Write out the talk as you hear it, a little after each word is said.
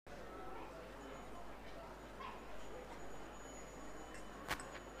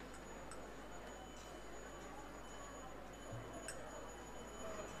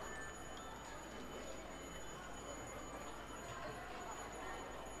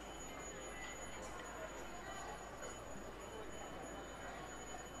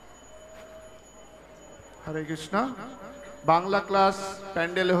हरे Krishna Bangla class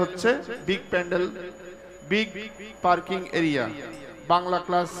पैंडेले होच्छे big pandal big parking area Bangla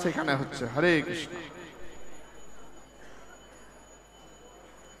class सेखाने होच्छे हरे कृष्णा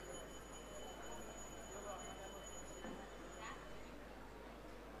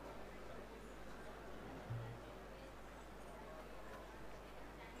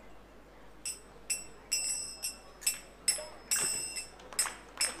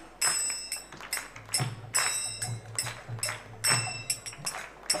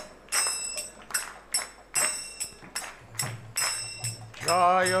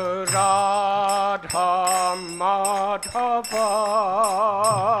जय राधा माधव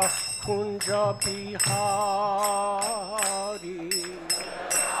कुंज बिहारी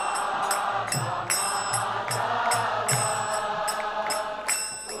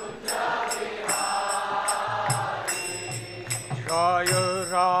जय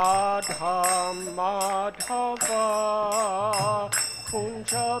राधा माधव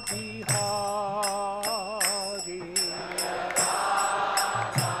कुंज बिहारी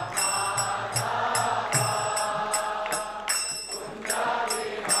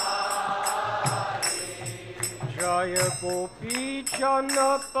जय गोपी जन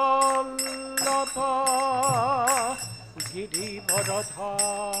वल्लभ गिरिवरधारी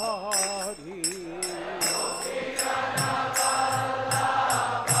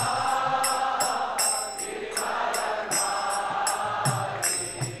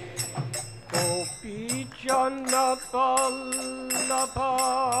गोपी जन वल्लभ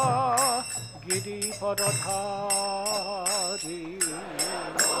गिरिवरधारी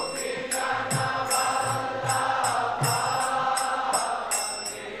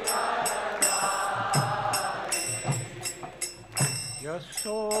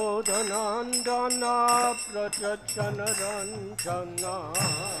यशोदनंदन प्रजन रंजन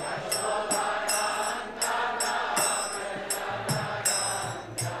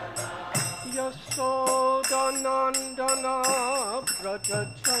यशोदनंदन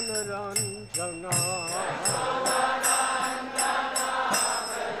प्रजन रंजन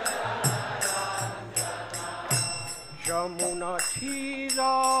यमुना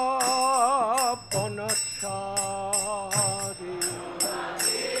क्षीरा वनचारी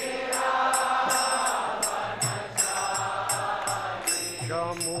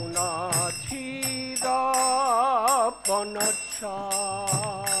यमुना क्षीरा वनचारी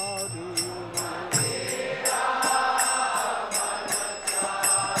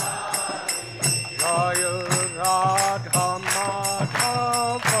जय राधा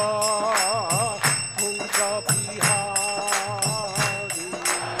माधव कुंज बिहारी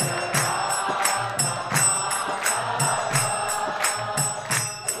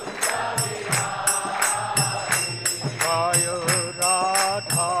जय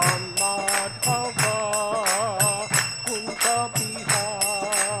राधा माधव कुंज बिहारी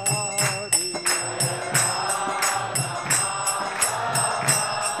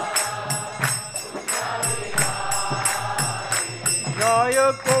जय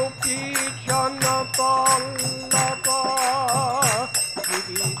गोपी जन वल्लभ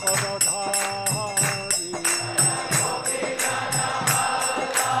गिरिवरधारी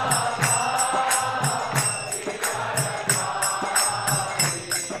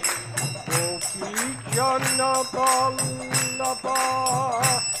गोपी जन वल्लभ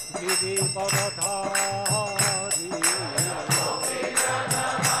गिरिवरधारी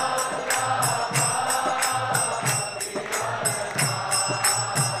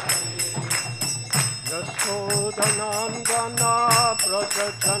यशोदनंदन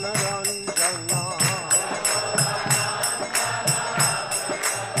प्रजन रंजन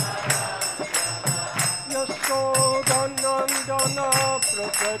यशोदनंदन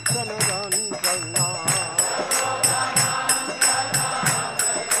प्रजन रंजन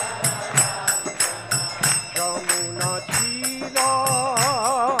यमुना क्षीरा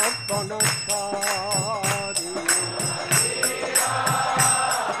वनचारी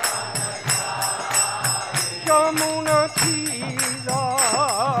यमुना क्षीरा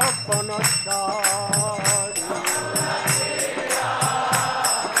वनचारी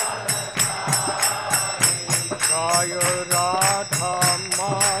जय Radha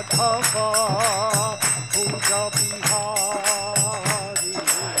Madhav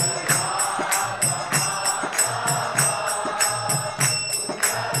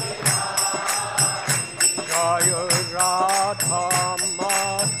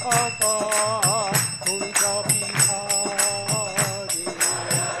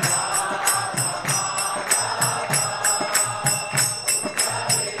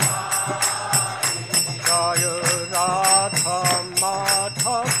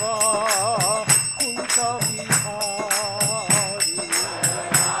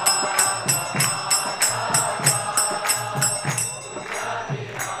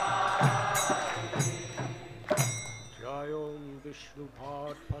Jayom Viṣṇu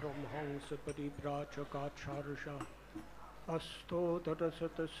Bhād Paramhansa Parivrājakacharsha Asto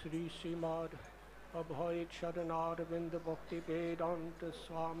Tadasata Sri Srimad Abhay Charanarvinda Bhakti Vedanta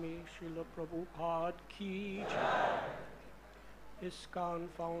Swami Srila Prabhupada Ki Jai. ISKCON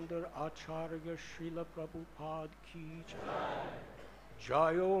founder Acharya Srila Prabhupada Ki Jai.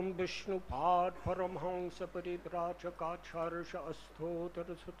 Jayom Viṣṇu Bhād Paramhansa Parivrājakacharsha Asto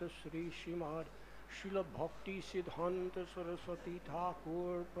Tadasata Sri Srimad Srila Bhakti Siddhanta Saraswati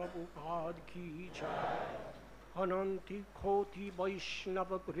Thakur Prabhupada Ki Jai. Ananti Koti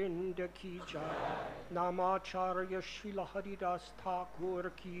Vaishnava Brinda Ki Jai. Namacharya Srila Haridas Thakur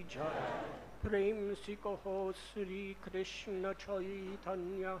Ki Jai. Prem Sikaho Sri Krishna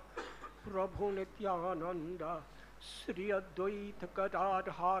Chaitanya Prabhu Nityananda Sri Advaita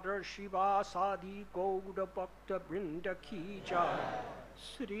Gadadhara Shivasadi Gauda Bhakta Brinda Ki Jai.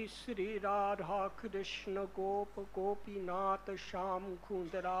 Sri Sri Radha Krishna Gopa Gopinatha Sham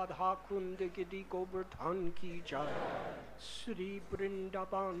Kunda Radha Kunda Gidi Govardhan Ki Jai. Sri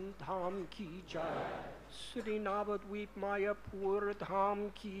Vrindavan Dham Ki Jai. Sri Navadvip Mayapur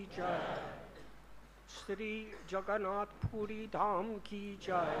Dham Ki Jai. Sri Jagannath Puri Dham Ki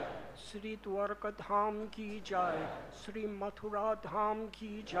Jai. Sri Dwarka Dham Ki Jai. Sri Mathura Dham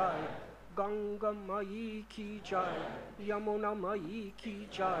Ki Jai. Ganga Mayi Ki Jai. Yamuna Mayi Ki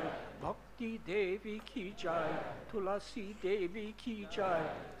Jai. Bhakti Devi Ki Jai. Tulasi Devi Ki Jai.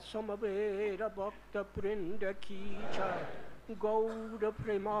 Samaveda Bhakta Brinda Ki Jai. Gauda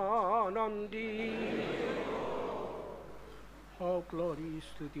Premanandi. All glories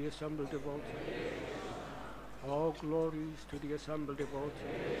to the assembled devotees. All glories to the assembled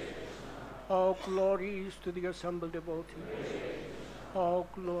devotees. All glories to the assembled devotees. All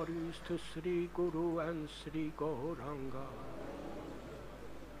glories to Sri Guru and Sri Gauranga.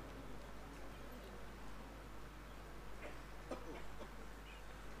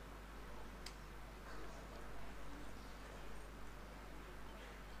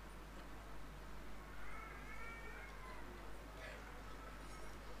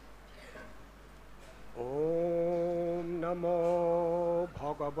 Om Namo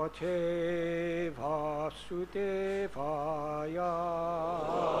Bhagavate Vasudevaya.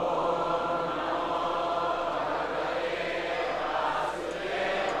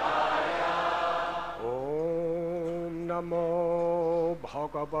 Om Namo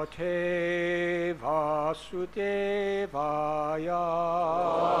Bhagavate Vasudevaya.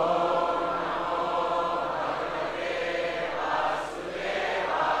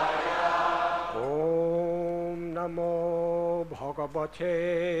 Namo Bhagavate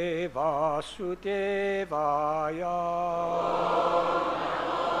Vasudevaya.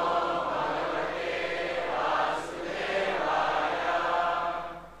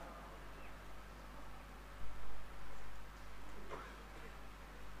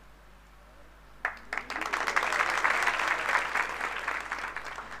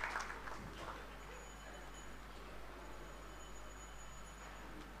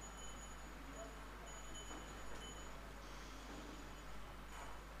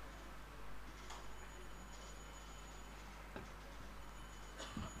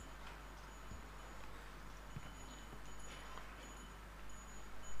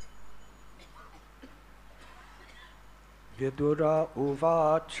 Vidura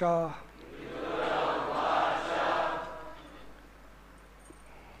uvāca.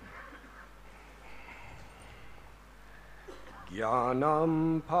 Jñānam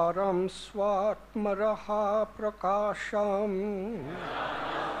param svātma-rahaḥ-prakāśaṁ.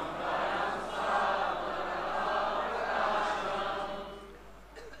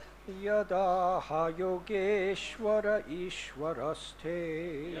 Yada yogeśvara īśvaraste.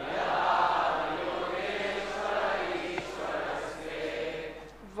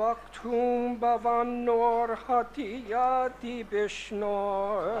 Vaktum bhavān arhati yati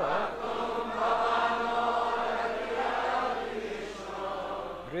viṣṇor.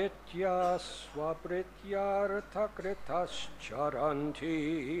 Bhṛtyāḥ sva-bhṛtyā-artha-kṛtaś caranti.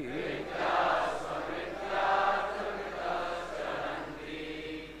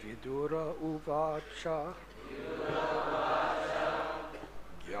 Vidura uvāca.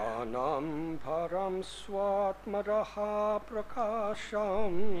 Jñānam param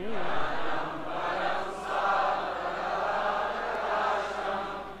sva-ātma-rahaḥ-prakāśaṁ.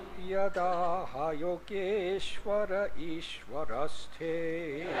 Yada yogeśvara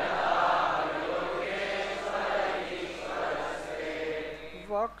īśvaraste.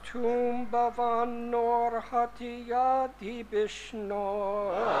 Vaktum bhavān arhati yati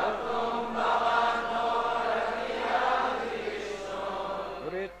viṣṇor.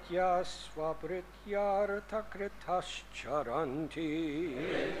 Bhṛtyāḥ sva-bhṛtya-artha-kṛtaś caranti.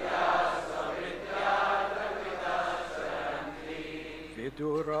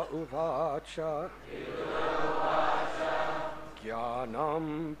 Vidura uvāca. Jñānam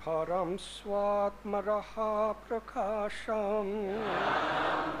param sva-tma-rahaḥ-prakāśaṁ.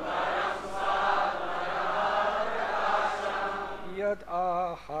 Yad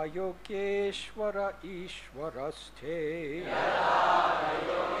aha yogeśvara īśvaraste.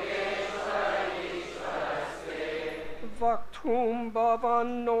 Vaktum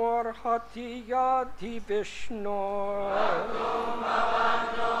bhavān arhati yadi viṣṇor.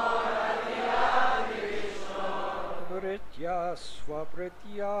 Bhṛtyāḥ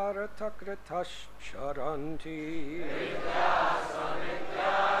sva-bhṛtya-artha-kṛtaś caranti.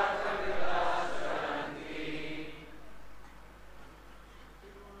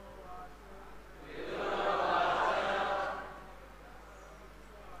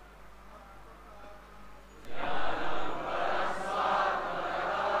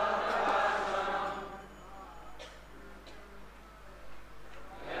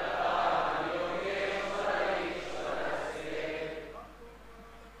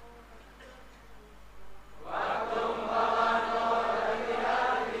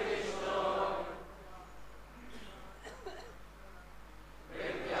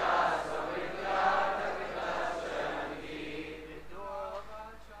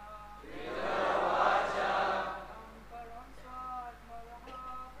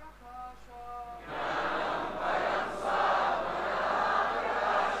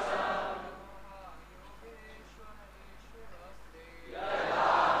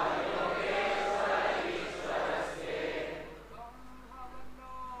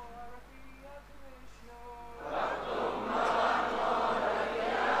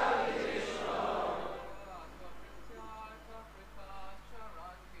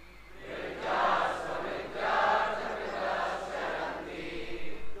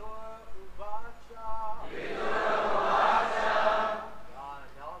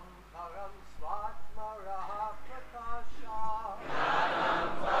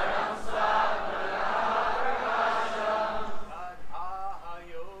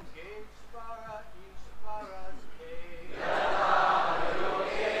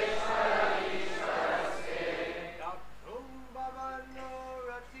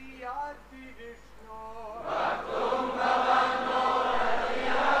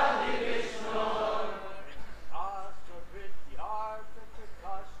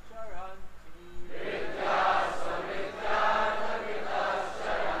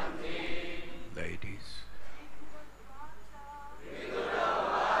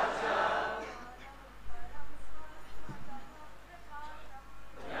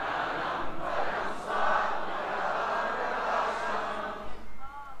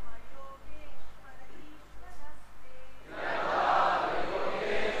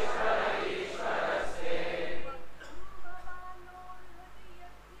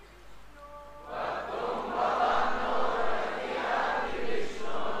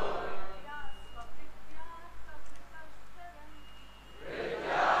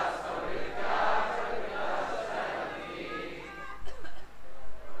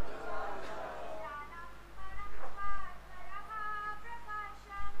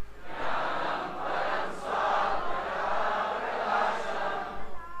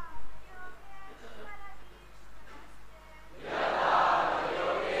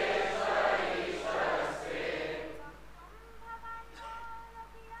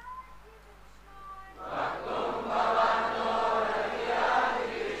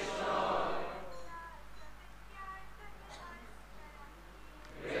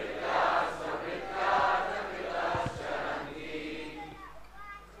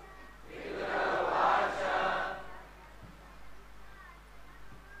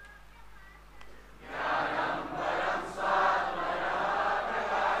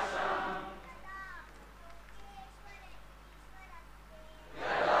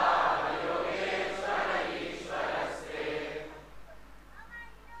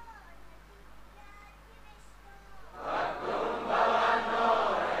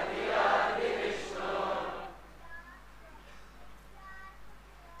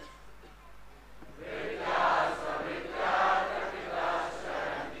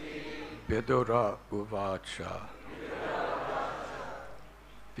 Vidura uvāca.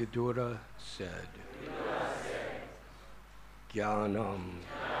 Vidura said, jñānam,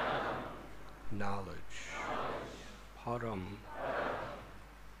 knowledge, param,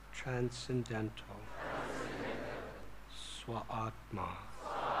 transcendental, sva-ātma,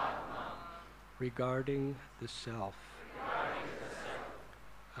 regarding the self,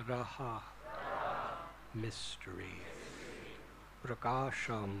 raha, mystery,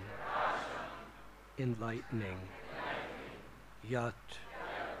 prakāśaṁ, enlightening, yat,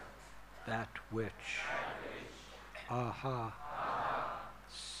 that which, aha,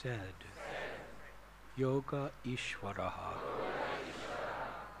 said, yoga-īśvaraḥ,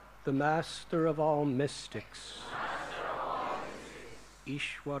 the master of all mystics,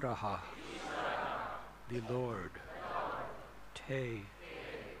 īśvaraḥ, the Lord, te,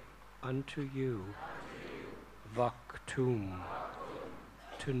 unto you, vaktum,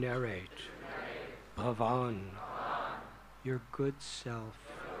 to narrate, bhavān, your good self,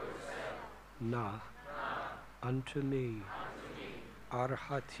 na, unto me,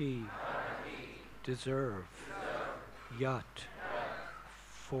 arhati, deserve, yat,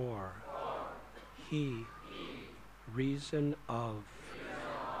 for, he, reason of,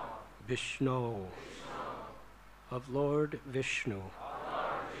 viṣṇo, of Lord Viṣṇu,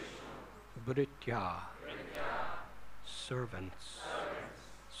 bhṛtyāḥ, servants,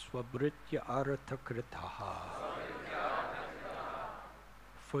 sva-bhṛtya-artha-kṛtaḥ,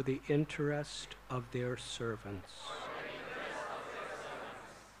 for the interest of their servants,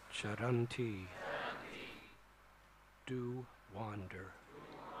 caranti, do wander.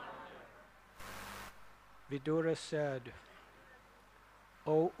 Vidura said,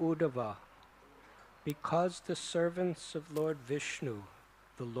 O Uddhava, because the servants of Lord Viṣṇu,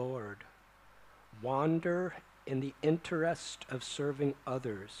 the Lord, wander in the interest of serving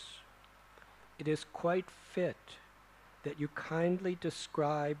others, it is quite fit that you kindly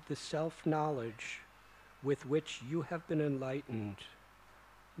describe the self-knowledge with which you have been enlightened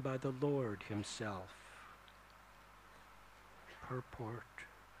by the Lord himself. Purport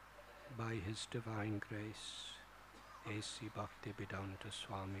by His Divine Grace, A.C. Bhaktivedanta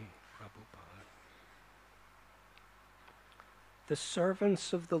Swami Prabhupada. The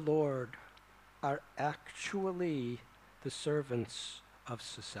servants of the Lord are actually the servants of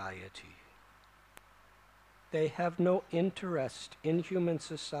society. They have no interest in human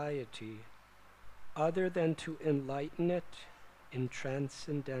society other than to enlighten it in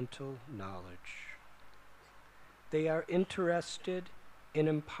transcendental knowledge. They are interested in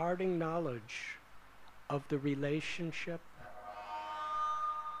imparting knowledge of the relationship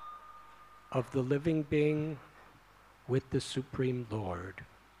of the living being with the Supreme Lord,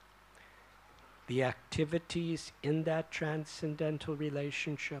 the activities in that transcendental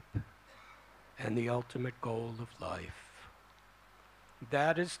relationship, and the ultimate goal of life.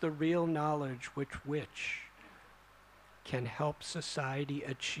 That is the real knowledge which can help society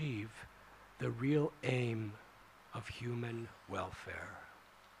achieve the real aim of human welfare.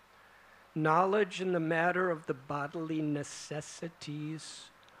 Knowledge in the matter of the bodily necessities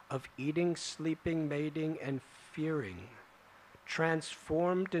of eating, sleeping, mating, and fearing,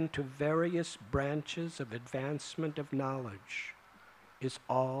 transformed into various branches of advancement of knowledge, is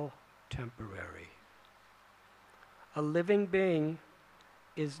all temporary. A living being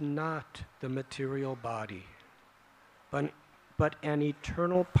is not the material body, but an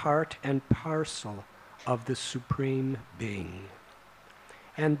eternal part and parcel of the Supreme Being.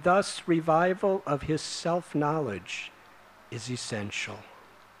 And thus revival of his self-knowledge is essential.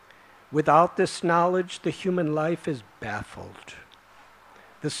 Without this knowledge, the human life is baffled.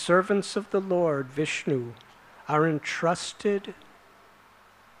 The servants of the Lord Viṣṇu are entrusted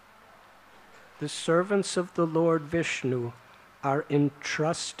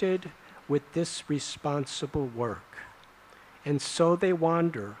with this responsible work, and so they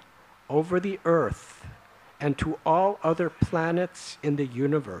wander over the earth and to all other planets in the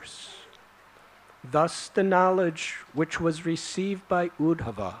universe. Thus the knowledge which was received by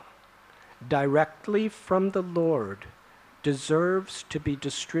Uddhava directly from the Lord deserves to be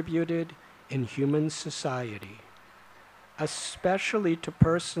distributed in human society, especially to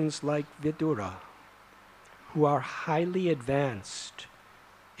persons like Vidura, who are highly advanced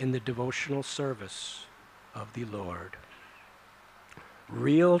in the devotional service of the Lord.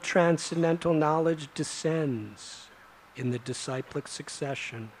 Real transcendental knowledge descends in the disciplic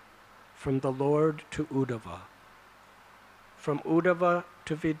succession from the Lord to Uddhava, from Uddhava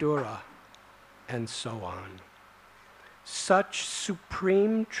to Vidura, and so on. Such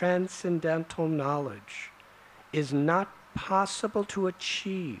supreme transcendental knowledge is not possible to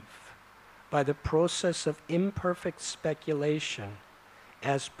achieve by the process of imperfect speculation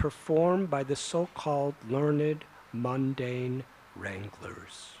as performed by the so-called learned, mundane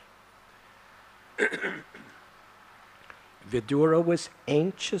wranglers. Vidura was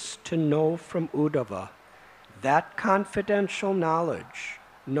anxious to know from Uddhava that confidential knowledge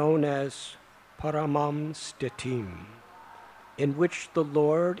known as paramam stitim, in which the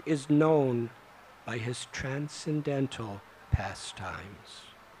Lord is known by his transcendental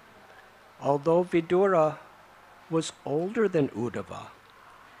pastimes. Although Vidura was older than Uddhava,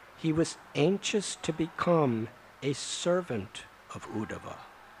 he was anxious to become a servant of Uddhava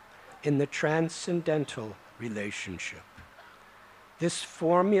in the transcendental relationship. This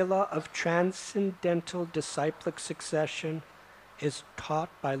formula of transcendental disciplic succession is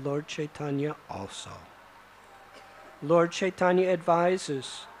taught by Lord Chaitanya also. Lord Chaitanya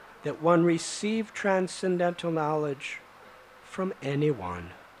advises that one receive transcendental knowledge from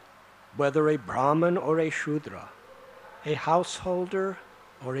anyone, whether a Brahmin or a Shudra, a householder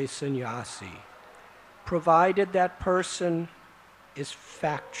or a sannyasi, provided that person is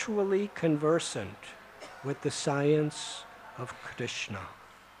factually conversant with the science of Krishna.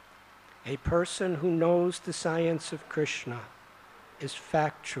 A person who knows the science of Krishna is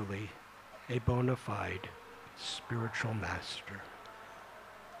factually a bona fide spiritual master.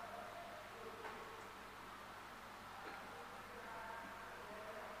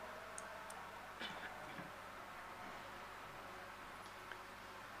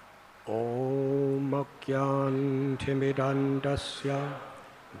 Om Ajñāntimidandasya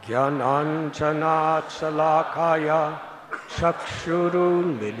Jñānaṁ Chakshuru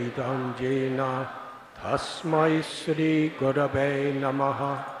Milidam Jena Tasmai Sri Gurave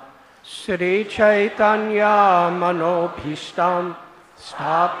Namaha Sri Chaitanya Manobhishtam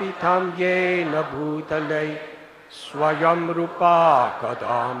Sthapitam Yena Bhutale Swayam Rupa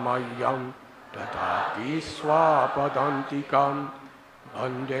Kadamayam Tadati Swapadantikam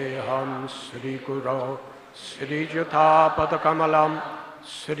Vandeham Sri Guru Sri Juthapadakamalam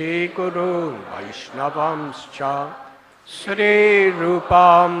Sri Guru Vaishnavamscha Sri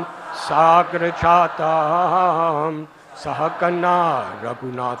Rupam Sagrachatam Sahakana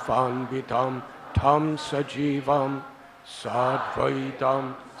Raghunathanvitam Tam Sajivam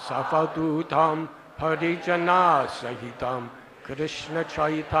Sadvaitam Safadutam Parijana Sahitam Krishna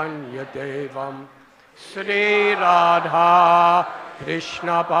Chaitanya Devam Sri Radha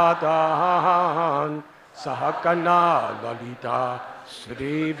Krishna Padan Sahakana Lalita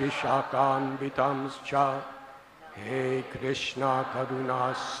Sri Vishakanvitamscha He Krishna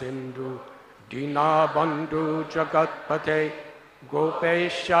Karuna Sindhu Dina Bandhu Jagatpate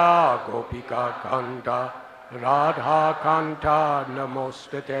Gopesha Gopika Kanta Radha Kanta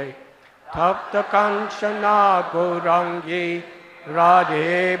Namostate Tapta Kanchana Gaurangi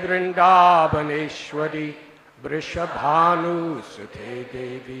Radhe Vrindavaneshwari Vrishabhanu Sute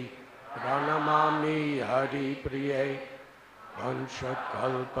Devi Pranamami Hari Priye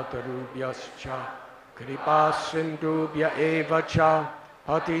Vanchakalpatarubhyascha Kripa Sindhubhya Eva Cha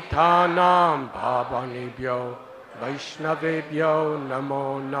Patitanam Bhavanebhyo Vaishnavebhyo Namo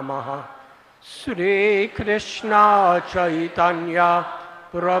Namaha Sri Krishna Chaitanya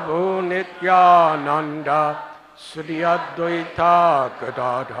Prabhu Nityananda Sri Advaita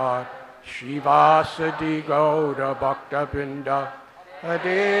Gadadhar Shivasadi Gaura Bhakta-vrinda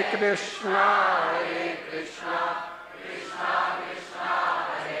Hare Krishna Hare Krishna Krishna Krishna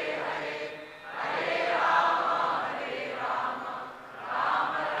Hare Hare Hare Rama Hare Rama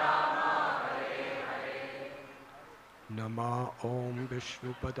Rama Rama Hare Hare Nama Om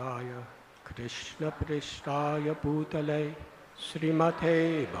Vishnupadaya Krishna Prishtaya Bhutale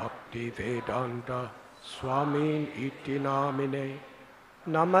Srimate Bhakti Vedanta Swamin Iti Namine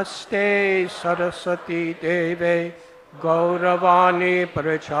Namaste Saraswati Deve Gauravani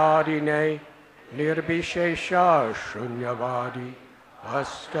Pracharine Nirvishesha Shunyavadi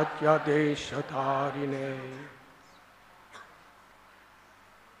Astatya Deshatarine.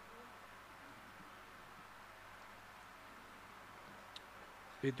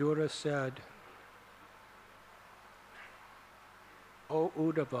 Vidura said, O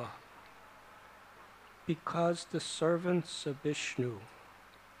Uddhava, because the servants of Viṣṇu,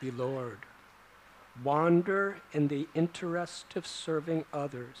 the Lord, wander in the interest of serving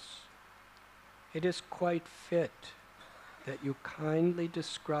others, it is quite fit that you kindly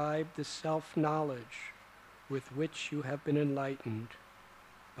describe the self-knowledge with which you have been enlightened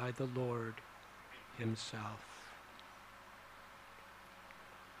by the Lord Himself.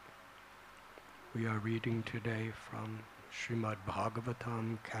 We are reading today from Srimad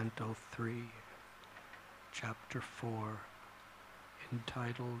Bhagavatam, Canto 3, Chapter 4,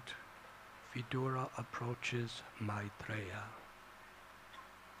 entitled Vidura Approaches Maitreya,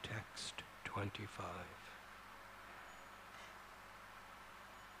 Text 25.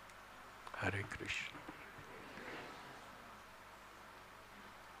 Hare Krishna.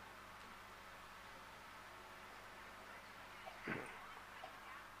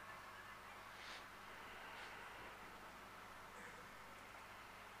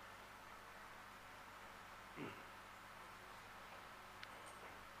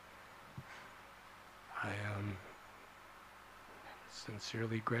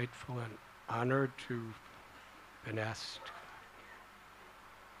 sincerely grateful and honored to have been asked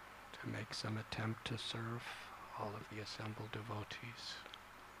to make some attempt to serve all of the assembled devotees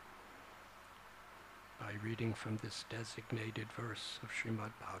by reading from this designated verse of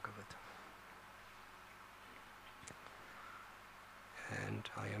Srimad Bhagavatam. And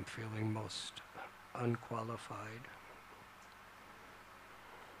I am feeling most unqualified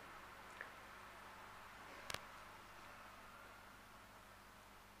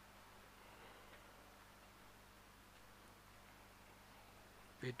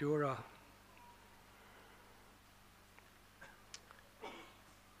Vidura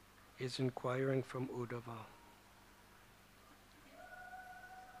is inquiring from Uddhava.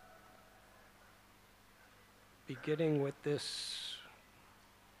 Beginning with this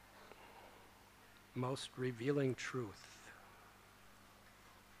most revealing truth,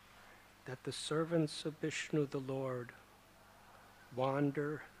 that the servants of Viṣṇu the Lord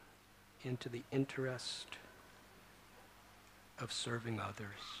wander into the interest of serving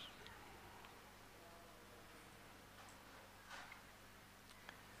others.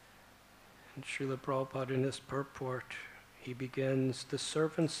 And Srila Prabhupada, in his purport, he begins, the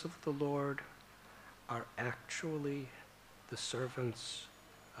servants of the Lord are actually the servants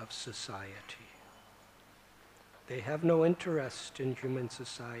of society. They have no interest in human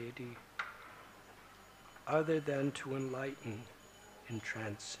society other than to enlighten in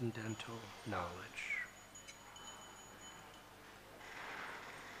transcendental knowledge.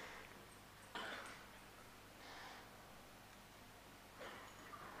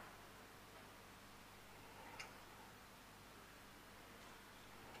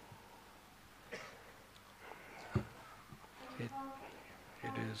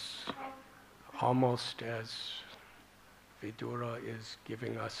 It is almost as Vidura is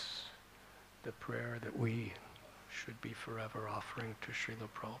giving us the prayer that we should be forever offering to Srila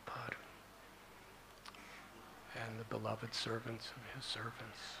Prabhupada and the beloved servants of his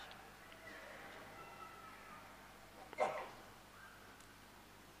servants.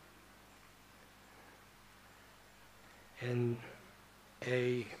 In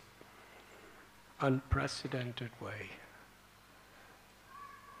a unprecedented way,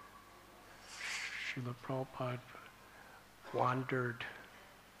 Srila Prabhupada wandered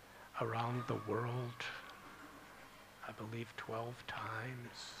around the world, I believe 12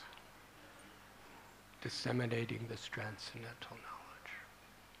 times, disseminating this transcendental knowledge.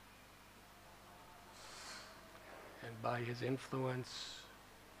 And by his influence,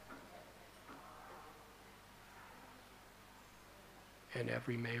 in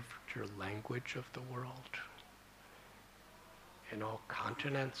every major language of the world, in all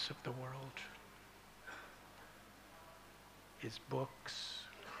continents of the world, his books,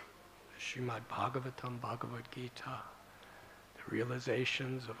 Srimad Bhagavatam, Bhagavad Gita, the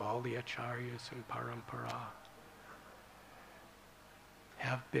realizations of all the acharyas and parampara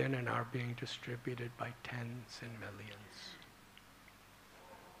have been and are being distributed by tens and millions.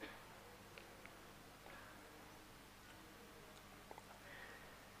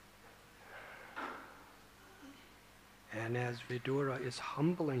 And as Vidura is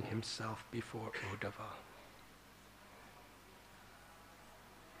humbling himself before Uddhava,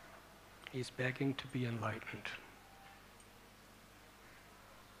 he's begging to be enlightened.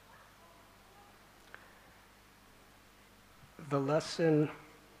 The lesson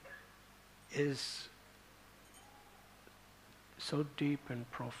is so deep and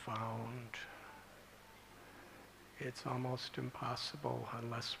profound, it's almost impossible,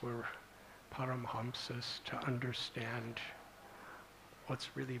 unless we're paramhamsas, to understand what's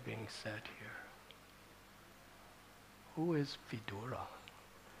really being said here. Who is Vidura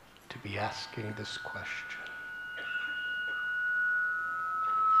to be asking this question?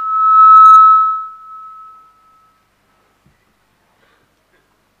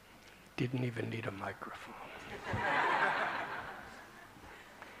 Didn't even need a microphone.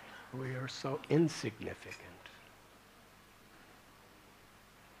 We are so insignificant.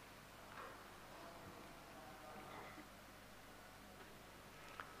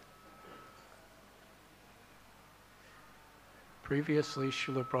 Previously,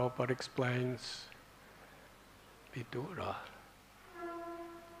 Srila Prabhupada explains Vidura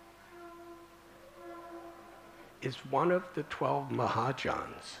is one of the 12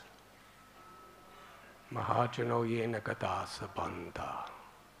 Mahajans. Mahajano yena gadasa bandha.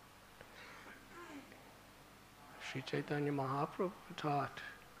 Sri Chaitanya Mahaprabhu taught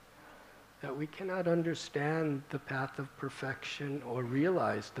that we cannot understand the path of perfection or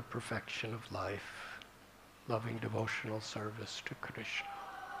realize the perfection of life, loving devotional service to Krishna,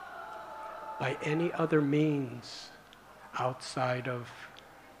 by any other means outside of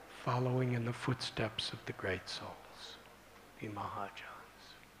following in the footsteps of the great souls, the Mahajans.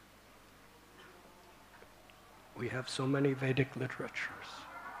 We have so many Vedic literatures.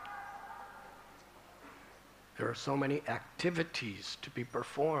 There are so many activities to be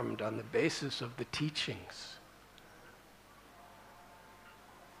performed on the basis of the teachings.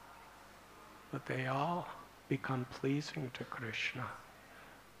 But they all become pleasing to Krishna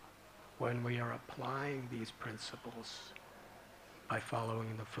when we are applying these principles by following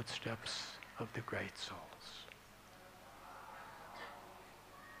in the footsteps of the great souls.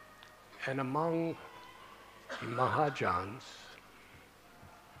 And among the Mahajans,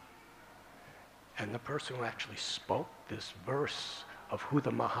 and the person who actually spoke this verse of who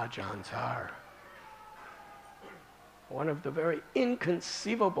the Mahajans are, one of the very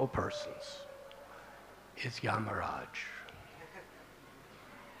inconceivable persons is Yamaraj.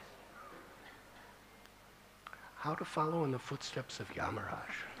 How to follow in the footsteps of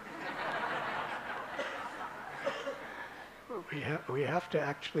Yamaraj? We have to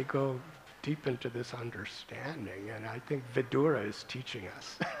actually go deep into this understanding, and I think Vidura is teaching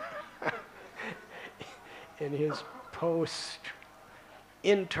us. In his post,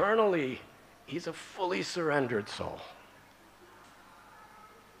 internally, he's a fully surrendered soul.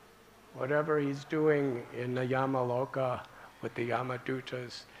 Whatever he's doing in the Yamaloka with the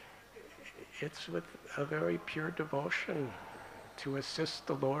Yamadutas, it's with a very pure devotion to assist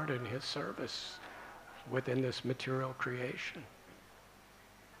the Lord in his service within this material creation.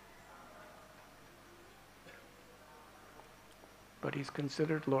 But he's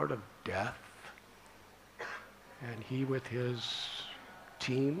considered Lord of Death, and he with his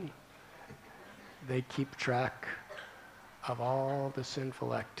team, they keep track of all the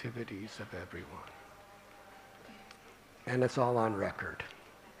sinful activities of everyone. And it's all on record.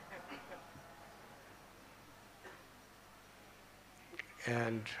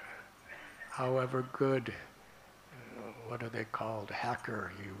 And however good, what are they called,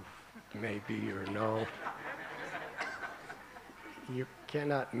 hacker you may be or know, you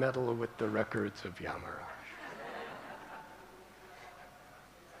cannot meddle with the records of Yamaraj.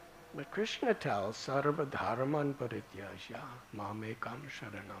 But Krishna tells, sarva dharman parityajya mamekam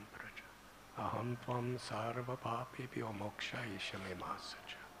sharanam praja aham tvam sarva papebhyo mokshayishyami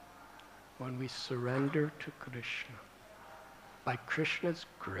masacha. When we surrender to Krishna, by Krishna's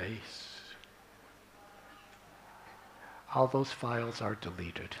grace, all those files are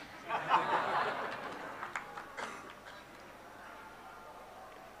deleted.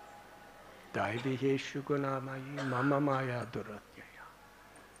 Daiviheshu gunamayi mama maya duratyaya.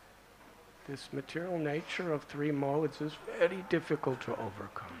 This material nature of three modes is very difficult to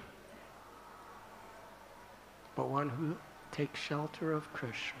overcome. But one who takes shelter of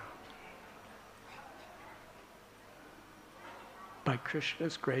Krishna, by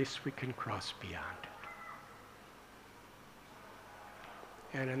Krishna's grace we can cross beyond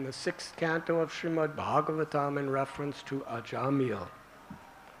it. And in the 6th canto of Srimad Bhagavatam, in reference to Ajamil,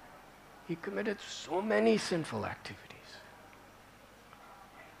 he committed so many sinful activities.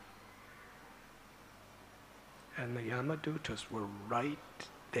 And the Yamadutas were right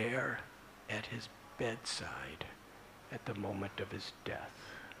there at his bedside at the moment of his death.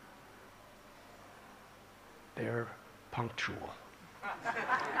 They're punctual.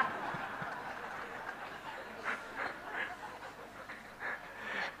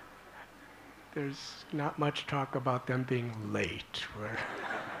 There's not much talk about them being late.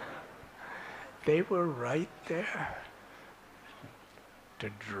 They were right there to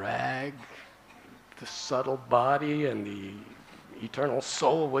drag the subtle body and the eternal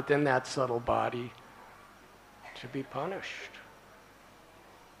soul within that subtle body to be punished.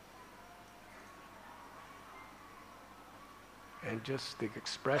 And just the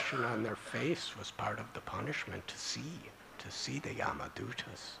expression on their face was part of the punishment to see the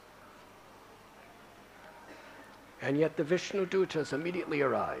Yamadutas. And yet the Viṣṇu Dutas immediately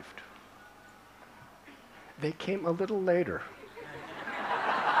arrived. They came a little later.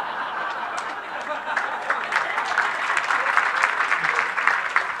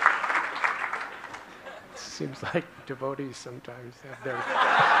 Seems like devotees sometimes have their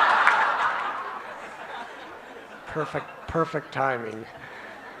perfect timing.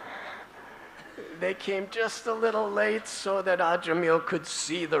 They came just a little late so that Ajamil could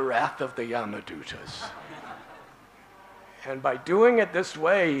see the wrath of the Yamadutas. And by doing it this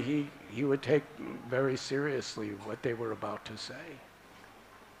way, he would take very seriously what they were about to say.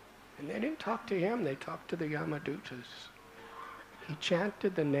 And they didn't talk to him, they talked to the Yamadutas. He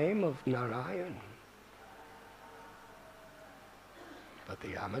chanted the name of Narayan. But the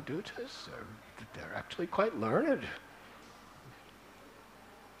Yamadutas, they're actually quite learned.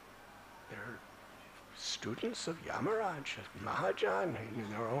 students of Yamaraj, Mahajan, in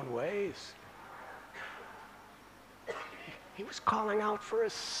their own ways. He was calling out for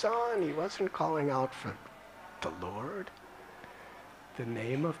his son. He wasn't calling out for the Lord. The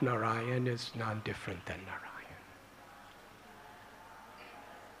name of Narayan is none different than Narayan.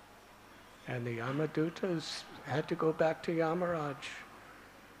 And the Yamadutas had to go back to Yamaraj.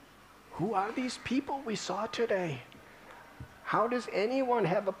 Who are these people we saw today? How does anyone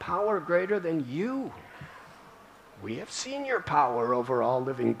have a power greater than you? We have seen your power over all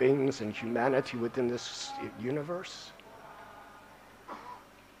living beings and humanity within this universe.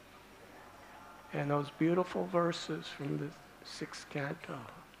 And those beautiful verses from the 6th canto.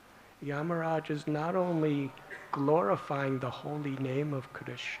 Yamaraj is not only glorifying the holy name of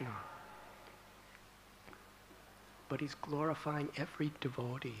Krishna, but he's glorifying every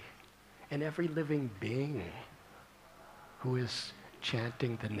devotee and every living being who is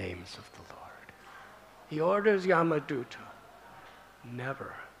chanting the names of the Lord. He orders Yamaduta,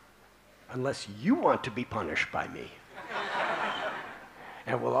 never, unless you want to be punished by me,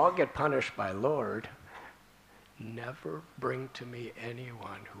 and we'll all get punished by Lord, never bring to me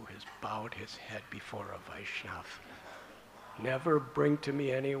anyone who has bowed his head before a Vaishnav. Never bring to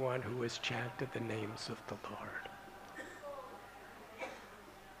me anyone who has chanted the names of the Lord.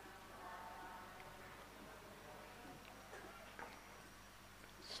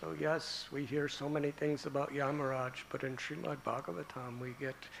 So yes, we hear so many things about Yamaraj, but in Srimad Bhagavatam we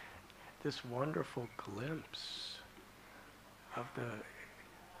get this wonderful glimpse of the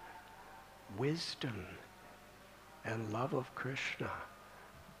wisdom and love of Krishna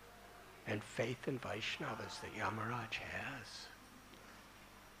and faith in Vaishnavas that Yamaraj has.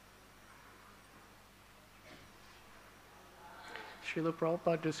 Srila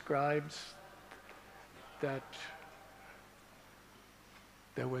Prabhupada describes that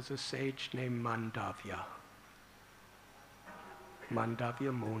there was a sage named Mandavya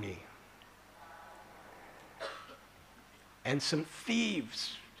Muni. And some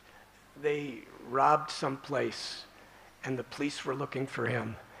thieves, they robbed some place, and the police were looking for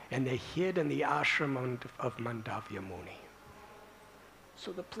him, and they hid in the ashram of Mandavya Muni.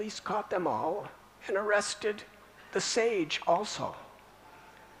 So the police caught them all and arrested the sage also,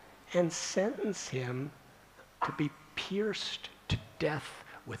 and sentenced him to be pierced to death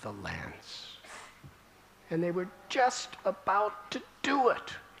with a lance. And they were just about to do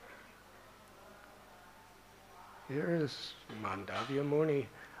it. Here is Mandavya Muni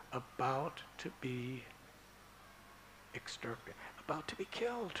about to be extirpated, about to be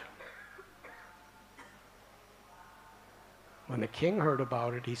killed. When the king heard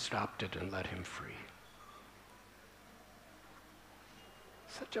about it, he stopped it and let him free.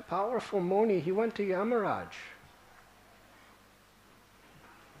 Such a powerful Muni, he went to Yamaraj.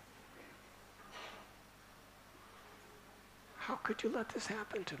 How could you let this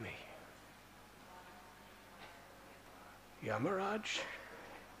happen to me? Yamaraj,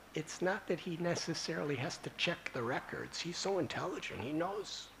 it's not that he necessarily has to check the records. He's so intelligent, he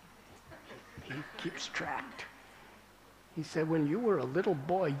knows. He keeps track. He said, when you were a little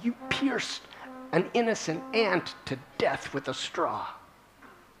boy, you pierced an innocent ant to death with a straw.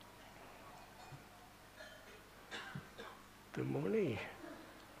 The Muni,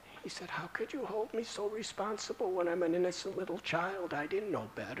 he said, how could you hold me so responsible when I'm an innocent little child? I didn't know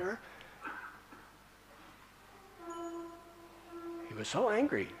better. He was so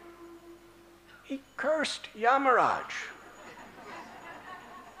angry. He cursed Yamaraj.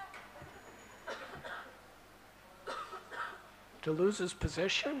 To lose his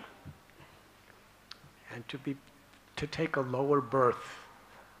position and to take a lower birth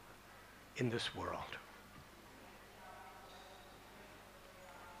in this world.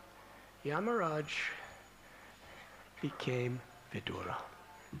 Yamaraj became Vidura.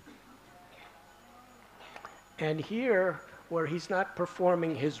 And here, where he's not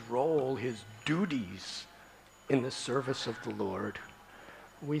performing his role, his duties in the service of the Lord,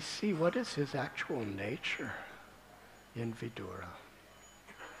 we see what is his actual nature in Vidura.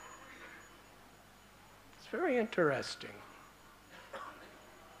 It's very interesting.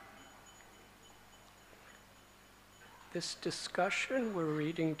 This discussion we're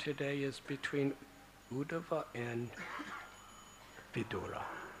reading today is between Uddhava and Vidura.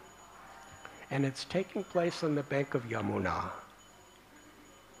 And it's taking place on the bank of Yamuna.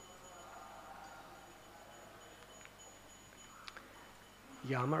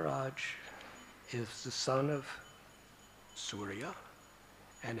 Yamaraj is the son of Surya,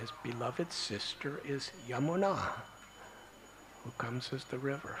 and his beloved sister is Yamuna, who comes as the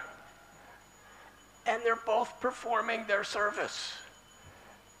river. And they're both performing their service.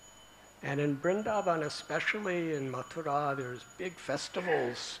 And in Vrindavan, especially in Mathura, there's big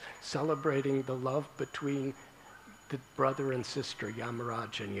festivals celebrating the love between the brother and sister,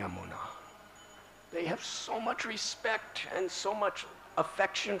 Yamaraj and Yamuna. They have so much respect and so much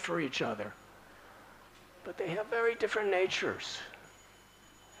affection for each other, but they have very different natures.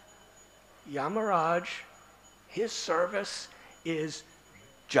 Yamaraj, his service is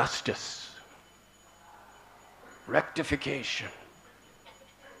justice, rectification,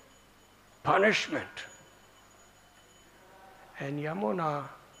 punishment. And Yamuna,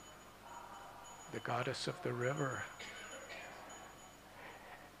 the goddess of the river.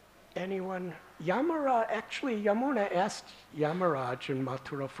 Yamuna asked Yamaraj in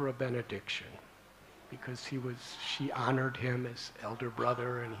Mathura for a benediction because she honored him as elder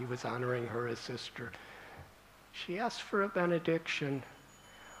brother and he was honoring her as sister. She asked for a benediction.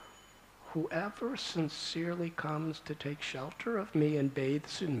 Whoever sincerely comes to take shelter of me and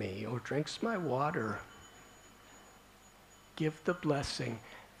bathes in me or drinks my water, give the blessing,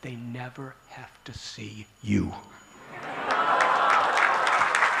 they never have to see you.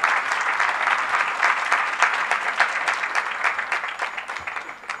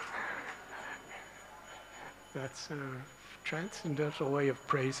 That's a transcendental way of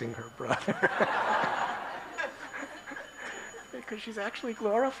praising her brother. Because she's actually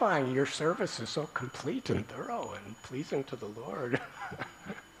glorifying your service is so complete and thorough and pleasing to the Lord.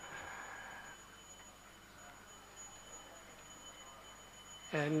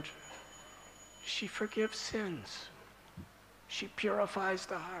 And she forgives sins. She purifies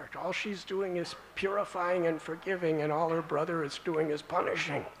the heart. All she's doing is purifying and forgiving, and all her brother is doing is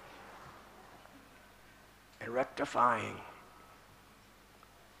punishing and rectifying.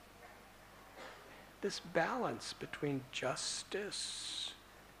 This balance between justice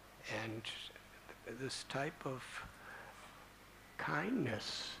and this type of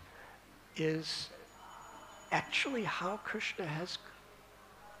kindness is actually how Krishna has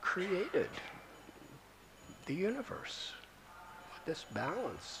created the universe. This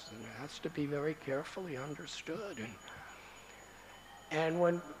balance, and it has to be very carefully understood. And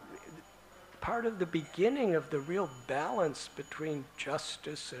when part of the beginning of the real balance between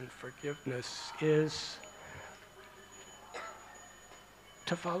justice and forgiveness is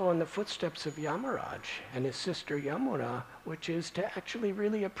to follow in the footsteps of Yamaraj and his sister Yamuna, which is to actually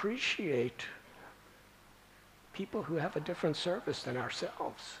really appreciate people who have a different service than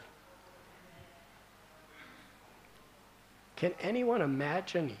ourselves. Can anyone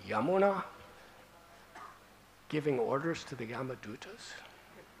imagine Yamuna giving orders to the Yamadutas?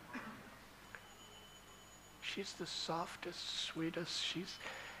 She's the softest, sweetest.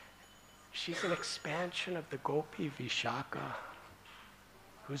 She's an expansion of the Gopi Vishaka,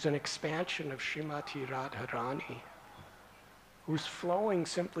 who's an expansion of Srimati Radharani, who's flowing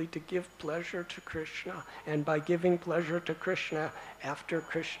simply to give pleasure to Krishna. And by giving pleasure to Krishna, after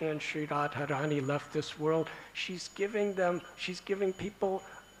Krishna and Sri Radharani left this world, she's giving people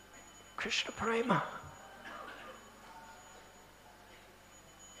Krishna prema.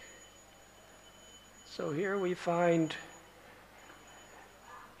 So here we find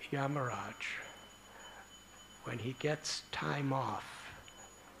Yamaraj, when he gets time off,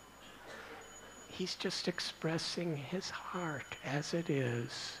 he's just expressing his heart as it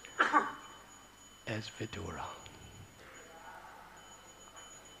is as Vidura.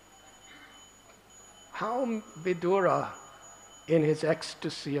 How Vidura, in his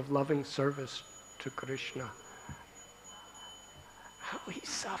ecstasy of loving service to Krishna, how he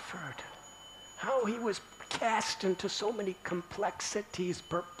suffered, how he was cast into so many complexities,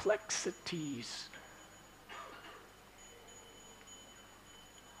 perplexities.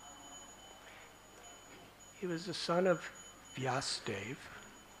 He was the son of Vyasadeva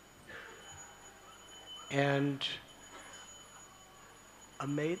and a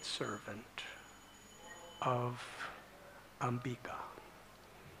maidservant of Ambika,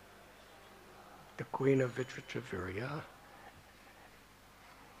 the queen of Vitravirya.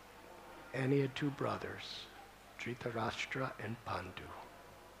 And he had two brothers, Dhritarashtra and Pandu.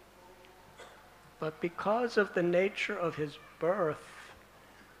 But because of the nature of his birth,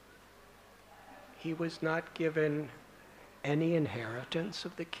 he was not given any inheritance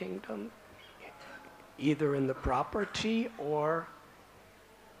of the kingdom, either in the property or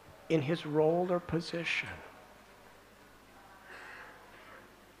in his role or position.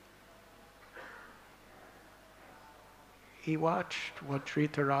 He watched what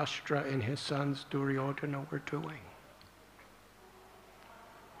Dhritarashtra and his sons Duryodhana were doing.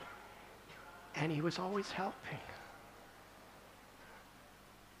 And he was always helping.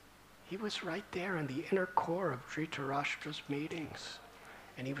 He was right there in the inner core of Dhritarashtra's meetings.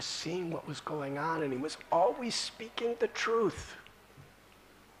 and he was seeing what was going on, and he was always speaking the truth.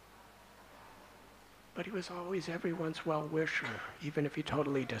 But he was always everyone's well-wisher, even if he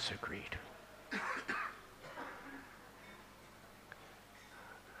totally disagreed.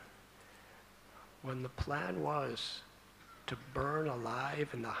 When the plan was to burn alive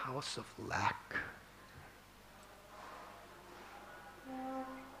in the house of lack,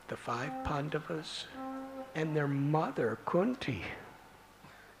 the 5 Pandavas and their mother, Kunti,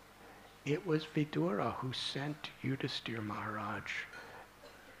 it was Vidura who sent Yudhisthira Maharaj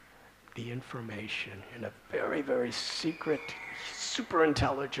the information in a very, very secret, super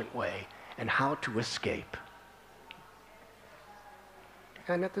intelligent way, and how to escape.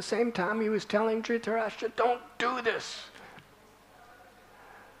 And at the same time, he was telling Dhritarashtra, don't do this.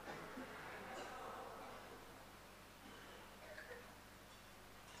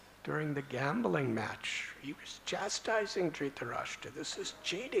 During the gambling match, he was chastising Dhritarashtra. This is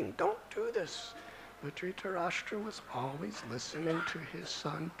cheating, don't do this. But Dhritarashtra was always listening to his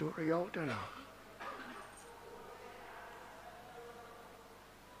son Duryodhana.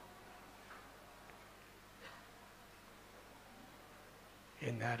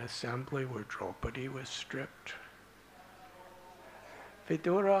 In that assembly where Draupadi was stripped,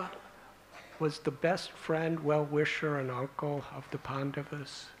 Vidura was the best friend, well-wisher, and uncle of the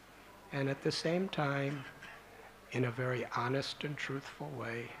Pandavas, and at the same time, in a very honest and truthful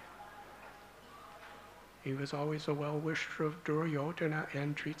way, he was always a well-wisher of Duryodhana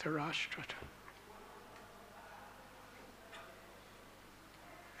and Dhritarashtra.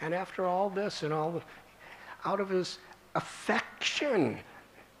 And after all this and out of his affection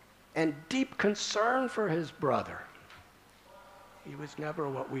and deep concern for his brother, he was never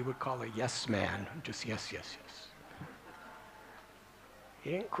what we would call a yes man, just yes, yes, yes.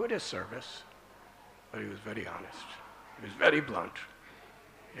 He didn't quit his service, but he was very honest. He was very blunt.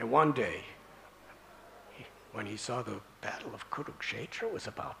 And one day, when he saw the battle of Kurukshetra was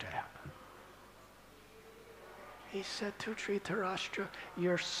about to happen, he said to Dhritarashtra,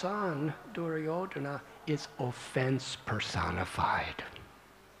 your son, Duryodhana, is offense personified.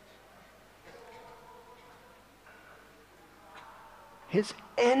 His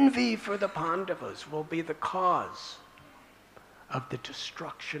envy for the Pandavas will be the cause of the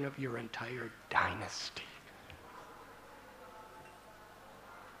destruction of your entire dynasty.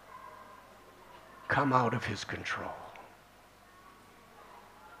 Come out of his control.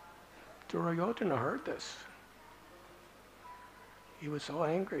 Duryodhana heard this. He was so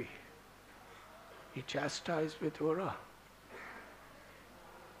angry. He chastised Vidura.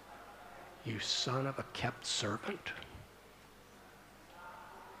 You son of a kept servant,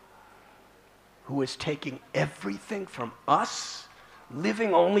 who is taking everything from us,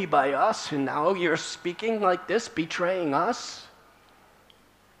 living only by us, and now you're speaking like this, betraying us?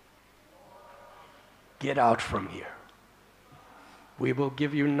 Get out from here. We will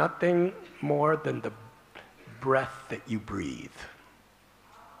give you nothing more than the breath that you breathe.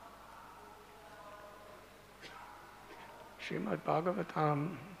 Srimad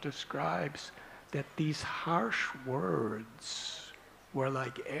Bhagavatam describes that these harsh words were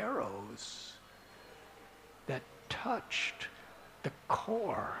like arrows that touched the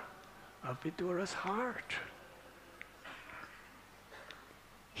core of Vidura's heart.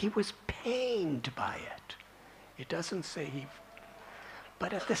 He was pained by it. It doesn't say he,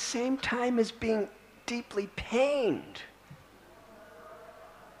 but at the same time as being deeply pained,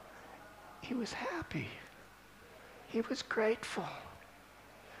 he was happy. He was grateful.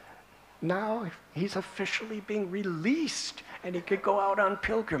 Now he's officially being released and he could go out on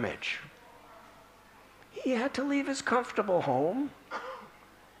pilgrimage. He had to leave his comfortable home.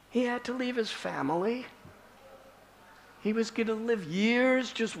 He had to leave his family. He was going to live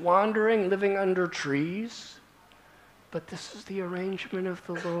years just wandering, living under trees. But this is the arrangement of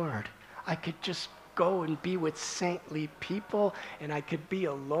the Lord. I could just go and be with saintly people, and I could be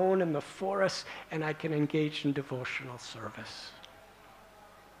alone in the forest, and I can engage in devotional service.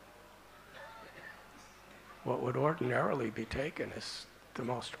 What would ordinarily be taken as the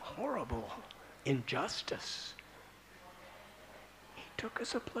most horrible injustice, he took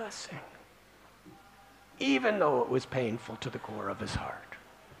as a blessing, even though it was painful to the core of his heart.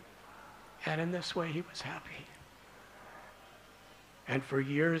 And in this way he was happy. And for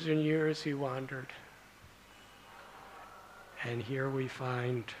years and years he wandered. And here we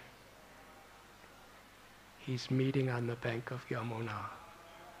find he's meeting on the bank of Yamuna,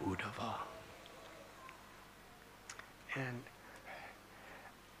 Uddhava. And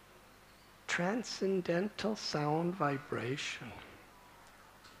transcendental sound vibration,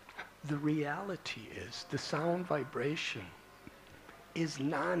 the reality is the sound vibration is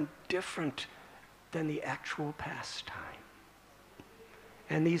non-different than the actual pastime.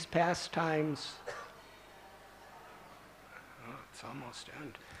 And these pastimes, it's almost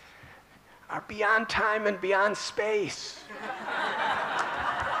end, are beyond time and beyond space.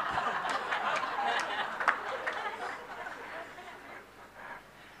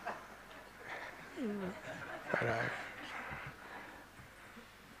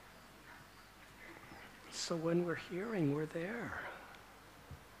 So when we're hearing, we're there.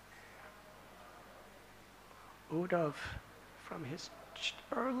 Uddhava, from his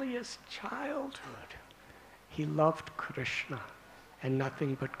earliest childhood, he loved Krishna and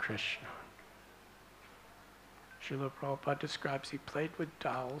nothing but Krishna. Srila Prabhupada describes he played with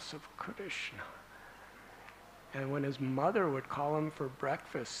dolls of Krishna. And when his mother would call him for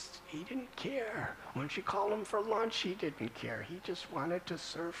breakfast, he didn't care. When she called him for lunch, he didn't care. He just wanted to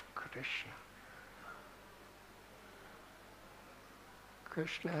serve Krishna.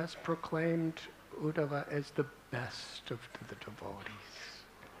 Krishna has proclaimed Uddhava as the best of the devotees.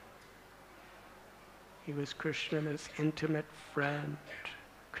 He was Krishna's intimate friend.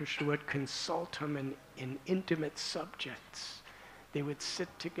 Krishna would consult him in intimate subjects. They would sit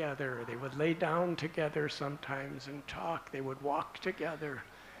together. They would lay down together sometimes and talk. They would walk together.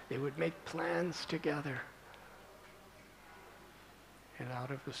 They would make plans together. And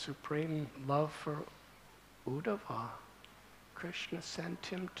out of the supreme love for Uddhava, Krishna sent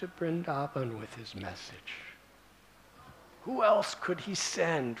him to Vrindavan with his message. Who else could he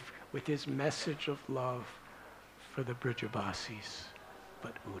send with his message of love for the Brijavasis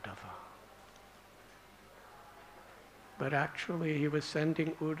but Uddhava? But actually he was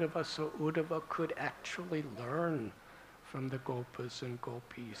sending Uddhava so Uddhava could actually learn from the Gopas and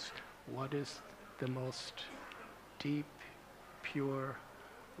Gopis what is the most deep, pure,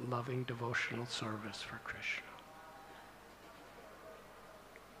 loving devotional service for Krishna.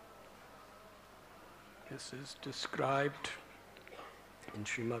 This is described in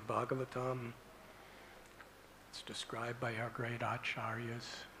Srimad Bhagavatam. It's described by our great acharyas.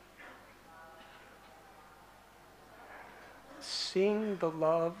 Seeing the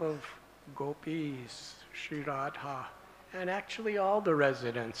love of gopis, Sri Radha, and actually all the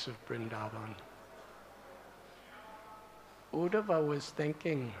residents of Vrindavan, Uddhava was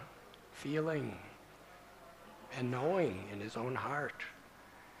thinking, feeling, and knowing in his own heart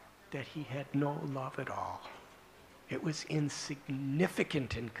that he had no love at all. It was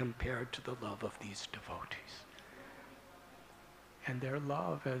insignificant in compared to the love of these devotees. And their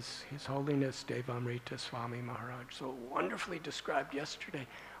love, as His Holiness Devamrita Swami Maharaj so wonderfully described yesterday,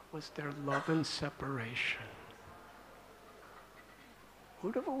 was their love and separation.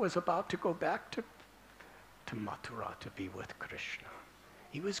 Uddhava was about to go back to Mathura to be with Krishna.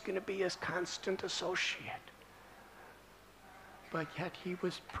 He was going to be his constant associate. But yet he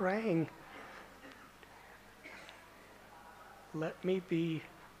was praying, let me be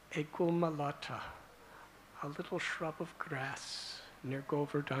a gulmalata, a little shrub of grass near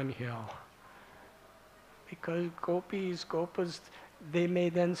Govardhan Hill. Because gopas, they may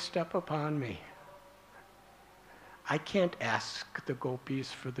then step upon me. I can't ask the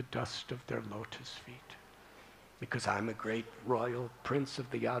gopis for the dust of their lotus feet, because I'm a great royal prince of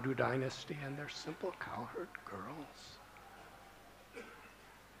the Yadu dynasty and they're simple cowherd girls.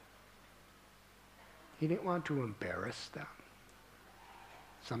 He didn't want to embarrass them.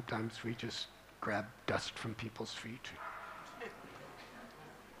 Sometimes we just grab dust from people's feet.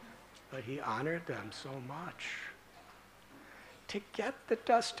 But he honored them so much. To get the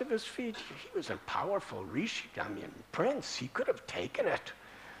dust of his feet, he was a powerful rishi, prince. He could have taken it.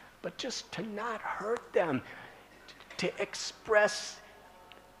 But just to not hurt them, to express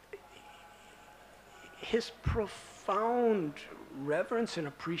his profound reverence and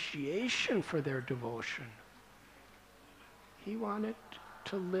appreciation for their devotion. He wanted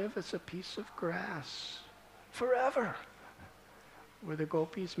to live as a piece of grass forever, where the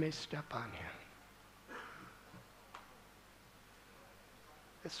gopis may step on him.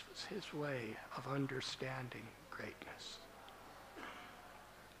 This was his way of understanding greatness.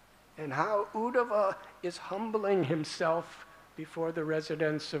 And how Uddhava is humbling himself before the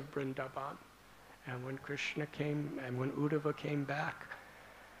residents of Vrindavan. And when Krishna came, and when Uddhava came back,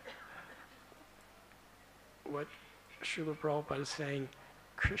 what Srila Prabhupada is saying,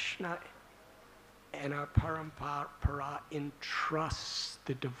 Krishna and our parampara entrusts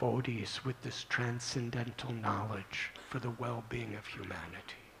the devotees with this transcendental knowledge for the well-being of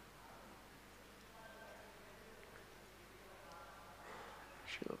humanity.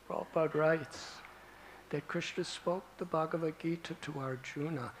 Srila Prabhupada writes that Krishna spoke the Bhagavad Gita to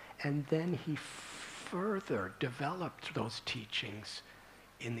Arjuna, and then he further developed those teachings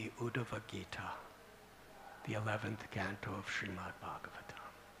in the Uddhava Gita, the 11th canto of Srimad Bhagavatam.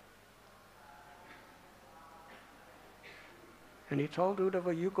 And he told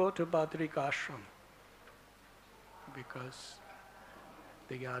Uddhava, you go to Badrikashram, because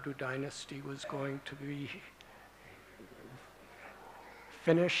the Yadu dynasty was going to be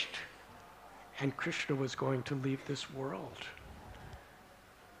finished and Krishna was going to leave this world.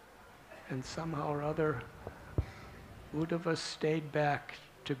 And somehow or other, Uddhava stayed back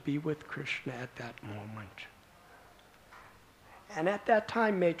to be with Krishna at that moment. And at that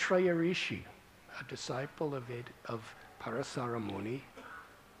time, Maitreya Rishi, a disciple of Parasara Muni,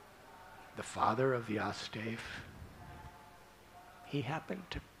 the father of Vyasadeva, he happened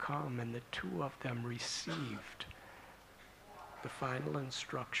to come, and the two of them received the final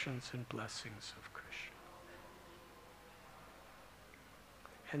instructions and blessings of Krishna.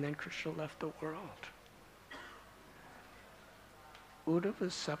 And then Krishna left the world.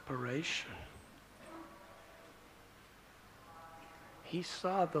 Uddhava's separation, he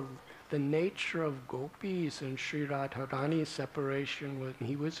saw the nature of gopis and Sri Radharani's separation when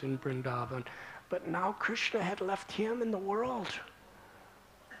he was in Vrindavan, but now Krishna had left him in the world.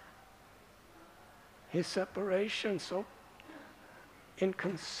 His separation, so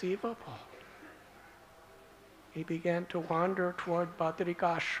inconceivable. He began to wander toward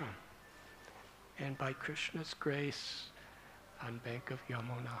Badrikashram, and by Krishna's grace, on bank of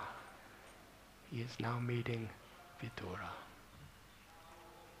Yamuna, he is now meeting Vidura.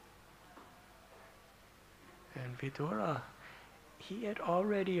 And Vidura, he had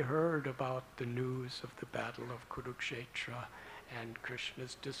already heard about the news of the battle of Kurukshetra and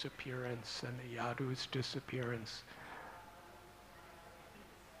Krishna's disappearance and the Yadu's disappearance.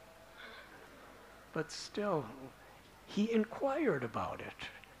 But still, he inquired about it.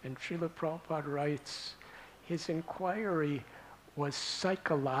 And Srila Prabhupada writes, his inquiry was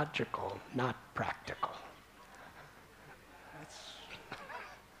psychological, not practical. That's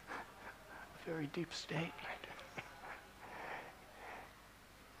a very deep statement.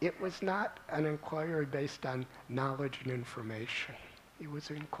 It was not an inquiry based on knowledge and information. It was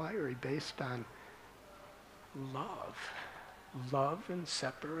an inquiry based on love and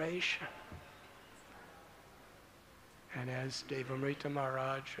separation. And as Devamrita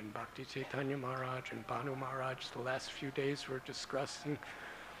Maharaj and Bhakti Chaitanya Maharaj and Bhanu Maharaj the last few days were discussing,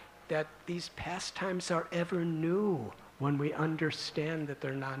 that these pastimes are ever new when we understand that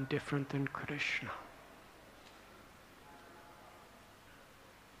they're non-different than Krishna.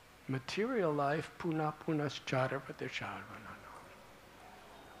 Material life, puna punaschara pratisharvanana.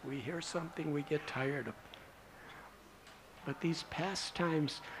 We hear something, we get tired of. But these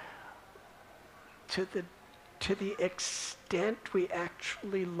pastimes, to the extent we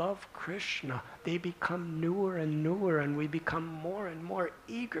actually love Krishna, they become newer and newer, and we become more and more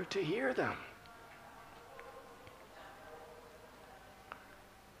eager to hear them.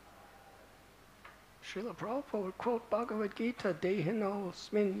 Srila Prabhupada would quote Bhagavad Gita, Dehino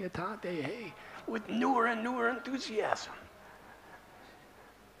smin yata dehe, with newer and newer enthusiasm.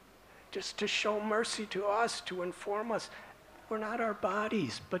 Just to show mercy to us, to inform us, we're not our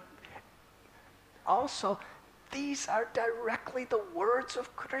bodies, but also, these are directly the words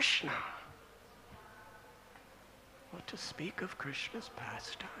of Krishna. What to speak of Krishna's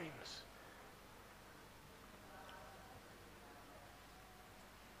pastimes?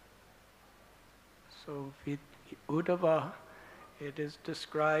 So Uddhava, it is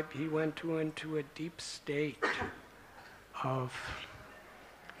described, he went into a deep state of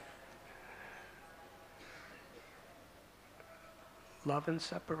love and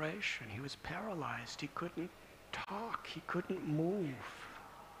separation. He was paralyzed. He couldn't talk. He couldn't move.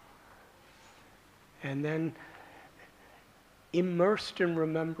 And then, immersed in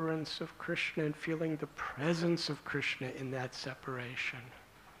remembrance of Krishna and feeling the presence of Krishna in that separation,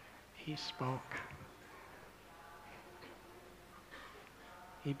 he spoke.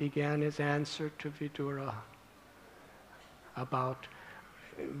 He began his answer to Vidura about,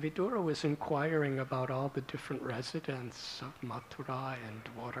 Vidura was inquiring about all the different residents of Mathura and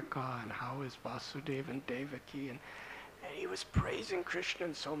Dwaraka and how is Vasudeva and Devaki, and he was praising Krishna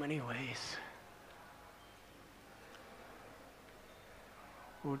in so many ways.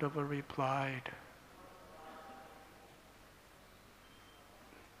 Uddhava replied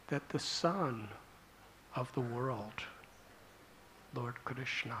that the sun of the world, Lord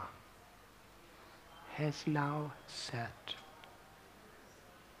Krishna, has now set.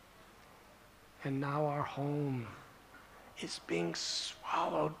 And now our home is being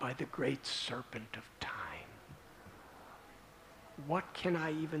swallowed by the great serpent of time. what can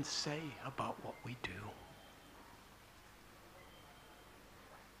I even say about what we do?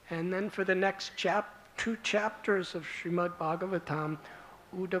 And then for the next two chapters of Srimad Bhagavatam,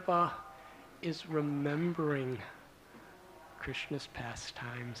 Uddhava is remembering Krishna's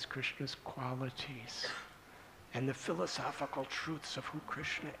pastimes, Krishna's qualities, and the philosophical truths of who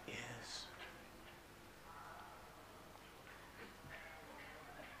Krishna is.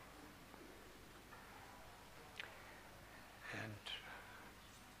 And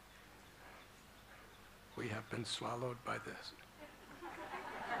we have been swallowed by this,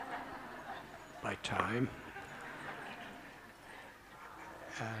 by time.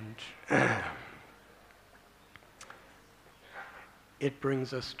 And it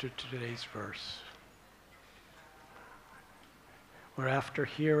brings us to today's verse, where after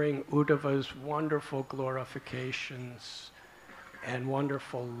hearing Uddhava's wonderful glorifications and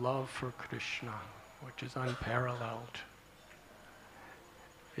wonderful love for Krishna, which is unparalleled,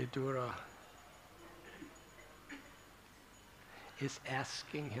 Vidura is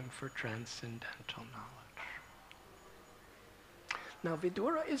asking him for transcendental knowledge. Now,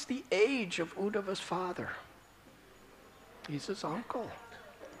 Vidura is the age of Uddhava's father. He's his uncle.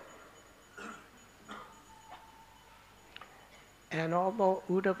 And although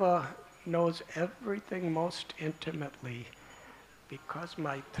Uddhava knows everything most intimately, because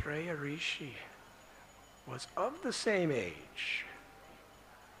Maitreya Rishi was of the same age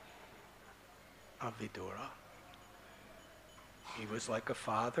of Vidura, he was like a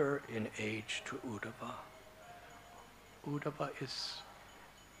father in age to Uddhava. Uddhava is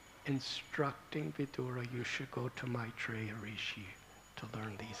instructing Vidura, you should go to Maitreya Rishi to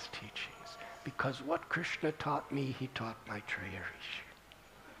learn these teachings. Because what Krishna taught me, he taught Maitreya Rishi.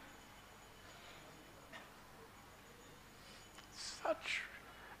 Such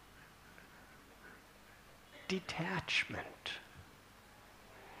detachment.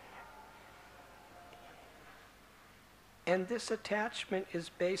 And this attachment is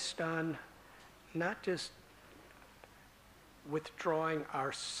based on not just withdrawing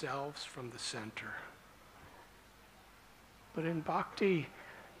ourselves from the center, but in bhakti,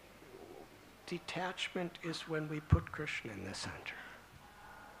 detachment is when we put Krishna in the center.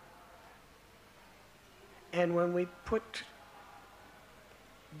 And when we put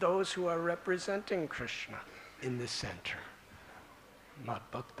those who are representing Krishna in the center, Mad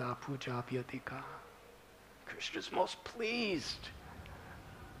Bhakta Puja Vyadika, Krishna's most pleased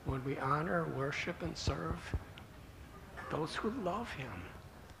when we honor, worship, and serve those who love him.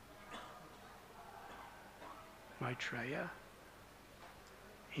 Maitreya,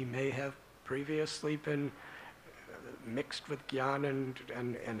 he may have previously been mixed with jñānam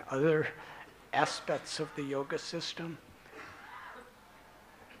and other aspects of the yoga system.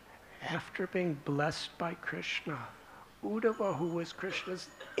 After being blessed by Krishna, Uddhava, who was Krishna's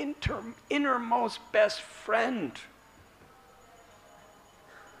innermost best friend,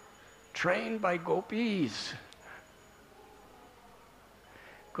 trained by gopis,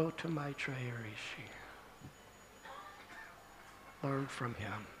 go to Maitreya Rishi. Learn from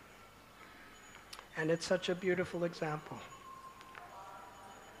him. And it's such a beautiful example.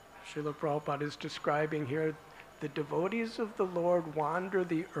 Srila Prabhupada is describing here the devotees of the Lord wander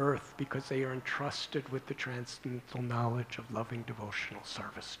the earth because they are entrusted with the transcendental knowledge of loving devotional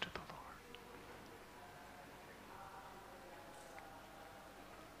service to the Lord.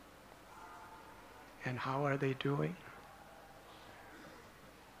 And how are they doing?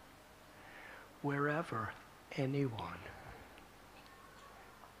 Wherever anyone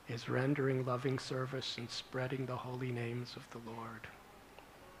is rendering loving service and spreading the holy names of the Lord,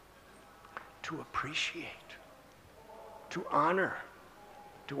 to appreciate, to honor,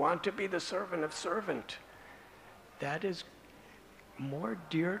 to want to be the servant of servant, that is more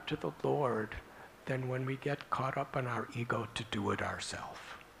dear to the Lord than when we get caught up in our ego to do it ourselves.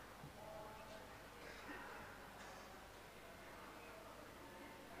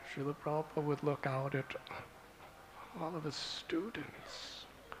 Srila Prabhupada would look out at all of his students,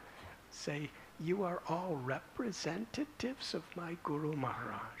 say, you are all representatives of my Guru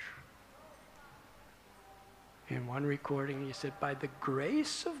Maharaj. In one recording he said, by the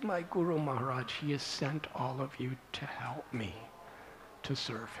grace of my Guru Maharaj, he has sent all of you to help me to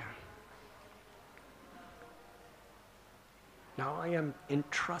serve him. Now I am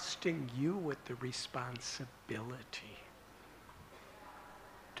entrusting you with the responsibility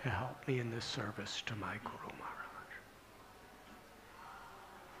to help me in this service to my Guru Maharaj.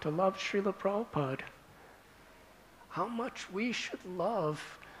 To love Srila Prabhupada, how much we should love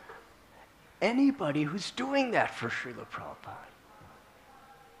anybody who's doing that for Srila Prabhupada.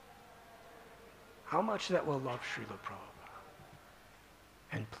 How much that will love Srila Prabhupada.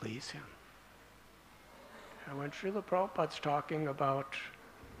 and please him. And when Srila Prabhupada's talking about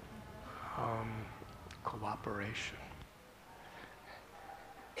cooperation,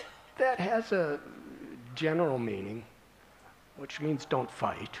 that has a general meaning, which means don't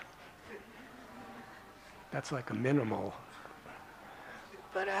fight. That's like a minimal.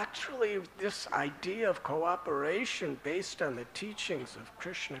 But actually, this idea of cooperation based on the teachings of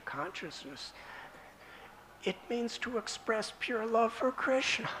Krishna consciousness, it means to express pure love for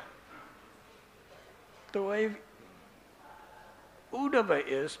Krishna. The way Uddhava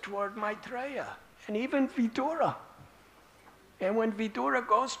is toward Maitreya, and even Vidura. And when Vidura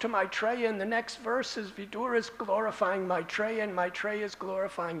goes to Maitreya, in the next verses, Vidura is glorifying Maitreya, and Maitreya is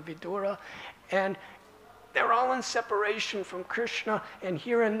glorifying Vidura. And they're all in separation from Krishna. And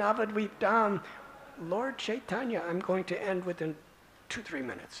here in Navadvip Dham, Lord Chaitanya, I'm going to end within 2-3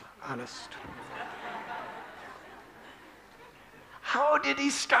 minutes, honest. How did he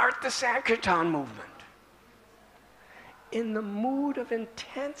start the Sankirtan movement? In the mood of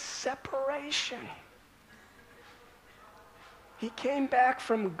intense separation. He came back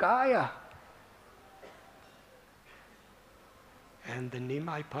from Gaya. And the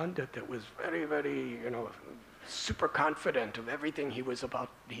Nimai Pandit that was very, very, super confident of everything he was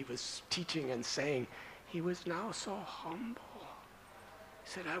teaching and saying, he was now so humble. He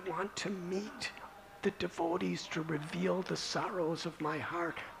said, I want to meet the devotees to reveal the sorrows of my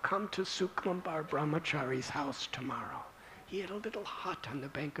heart. Come to Suklambar Brahmachari's house tomorrow. He had a little hut on the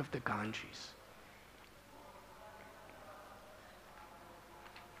bank of the Ganges.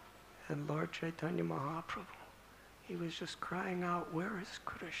 And Lord Chaitanya Mahaprabhu, he was just crying out, where is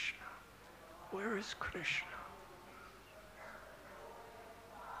Krishna? Where is Krishna?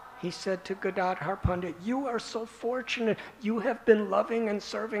 He said to Gadadhar Pandit, you are so fortunate. You have been loving and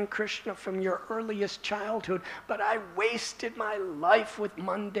serving Krishna from your earliest childhood, but I wasted my life with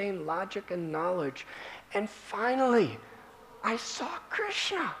mundane logic and knowledge. And finally, I saw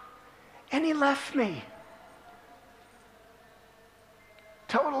Krishna, and he left me.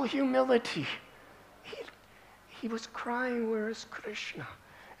 Total humility. He was crying, where is Krishna?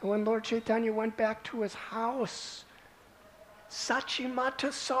 And when Lord Chaitanya went back to his house,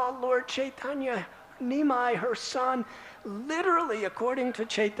 Sachimata saw Lord Chaitanya, Nimai, her son, literally, according to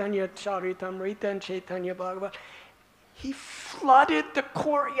Chaitanya Charitamrita and Chaitanya Bhagavatam, he flooded the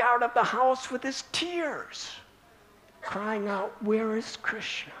courtyard of the house with his tears, crying out, where is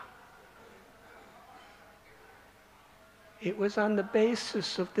Krishna? It was on the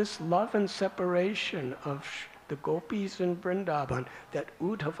basis of this love and separation of the gopis in Vrindavan that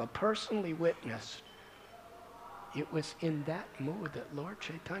Uddhava personally witnessed. It was in that mood that Lord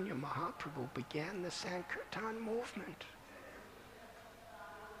Chaitanya Mahaprabhu began the Sankirtan movement.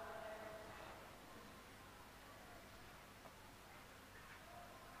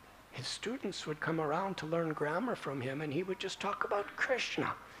 His students would come around to learn grammar from him, and he would just talk about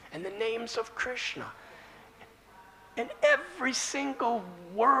Krishna and the names of Krishna. And every single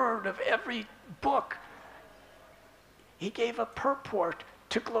word of every book, he gave a purport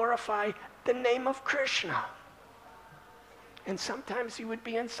to glorify the name of Krishna. And sometimes he would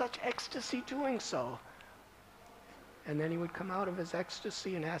be in such ecstasy doing so. And then he would come out of his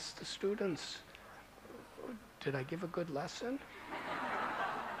ecstasy and ask the students, did I give a good lesson?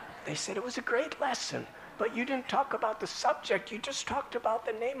 They said, it was a great lesson, but you didn't talk about the subject, you just talked about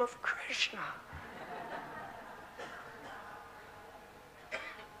the name of Krishna.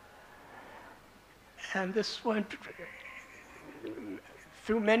 And this went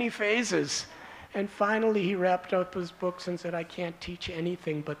through many phases. And finally he wrapped up his books and said, I can't teach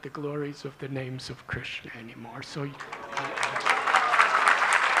anything but the glories of the names of Krishna anymore. So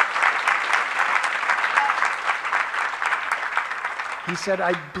he said,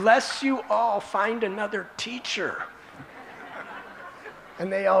 I bless you all, find another teacher.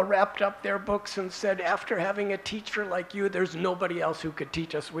 And they all wrapped up their books and said, after having a teacher like you, there's nobody else who could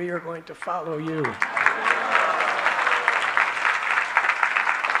teach us. We are going to follow you.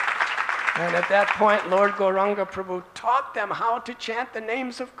 And at that point, Lord Gauranga Prabhu taught them how to chant the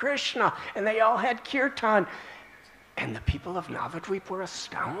names of Krishna. And they all had kirtan. And the people of Navadvip were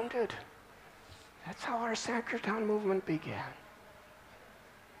astounded. That's how our Sankirtan movement began.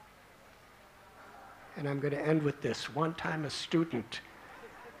 And I'm going to end with this. One time a student,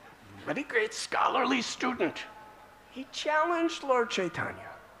 very great scholarly student, he challenged Lord Chaitanya.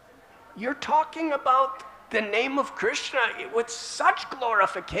 You're talking about the name of Krishna with such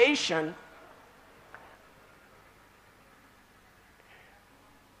glorification.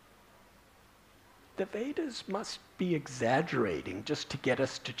 The Vedas must be exaggerating just to get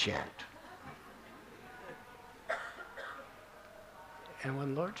us to chant. And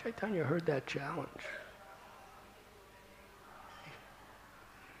when Lord Chaitanya heard that challenge,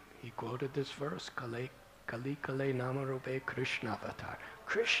 he quoted this verse, Kali Kali Namarupe Krishna Avatar.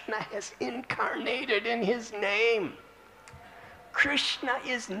 Krishna has incarnated in his name. Krishna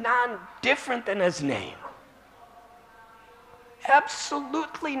is non-different than his name.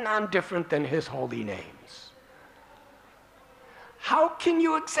 Absolutely non-different than his holy names. How can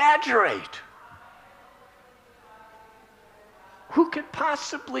you exaggerate? Who could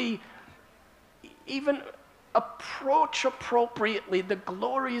possibly even approach appropriately the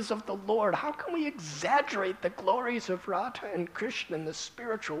glories of the Lord? How can we exaggerate the glories of Radha and Krishna in the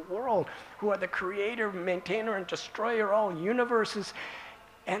spiritual world, who are the creator, maintainer, and destroyer of all universes,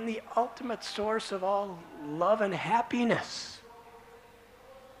 and the ultimate source of all love and happiness?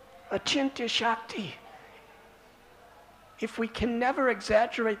 Achintya Shakti. If we can never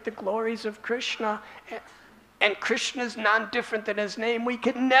exaggerate the glories of Krishna, and Krishna is non-different than his name, we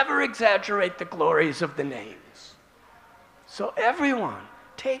can never exaggerate the glories of the names. So everyone,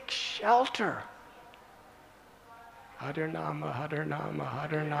 take shelter. Harinama, Harinama,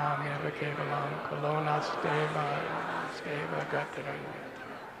 Harinama, Eva Kevalam, Kolona Steva Gataranya,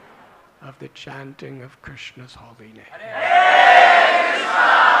 of the chanting of Krishna's holy name. Hare Krishna,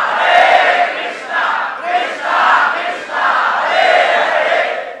 Hare Krishna, Krishna Krishna, Hare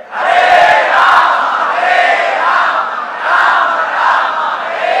Hare, Hare Rama, Hare Rama, Rama Rama,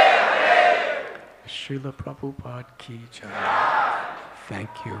 Hare Hare. Srila Prabhupada ki jai.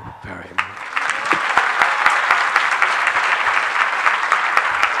 Thank you very much.